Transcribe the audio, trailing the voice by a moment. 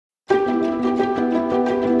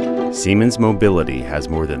Siemens Mobility has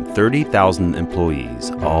more than 30,000 employees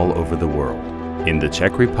all over the world. In the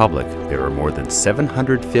Czech Republic, there are more than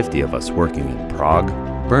 750 of us working in Prague,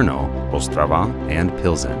 Brno, Ostrava and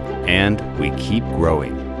Plzeň, and we keep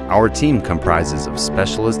growing. Our team comprises of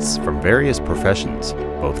specialists from various professions,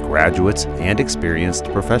 both graduates and experienced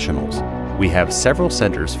professionals. We have several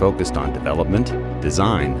centers focused on development,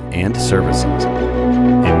 design, and services.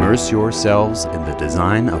 Immerse yourselves in the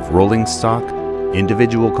design of rolling stock,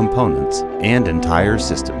 individual components, and entire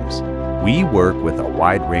systems. We work with a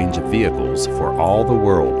wide range of vehicles for all the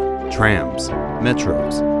world: trams,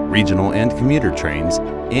 metros, regional and commuter trains,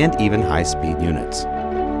 and even high-speed units.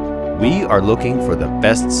 We are looking for the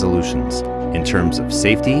best solutions in terms of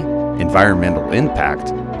safety, environmental impact,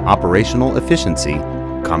 operational efficiency,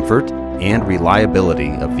 comfort, and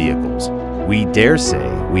reliability of vehicles. We dare say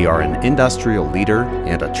we are an industrial leader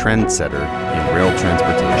and a trendsetter in rail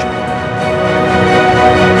transportation.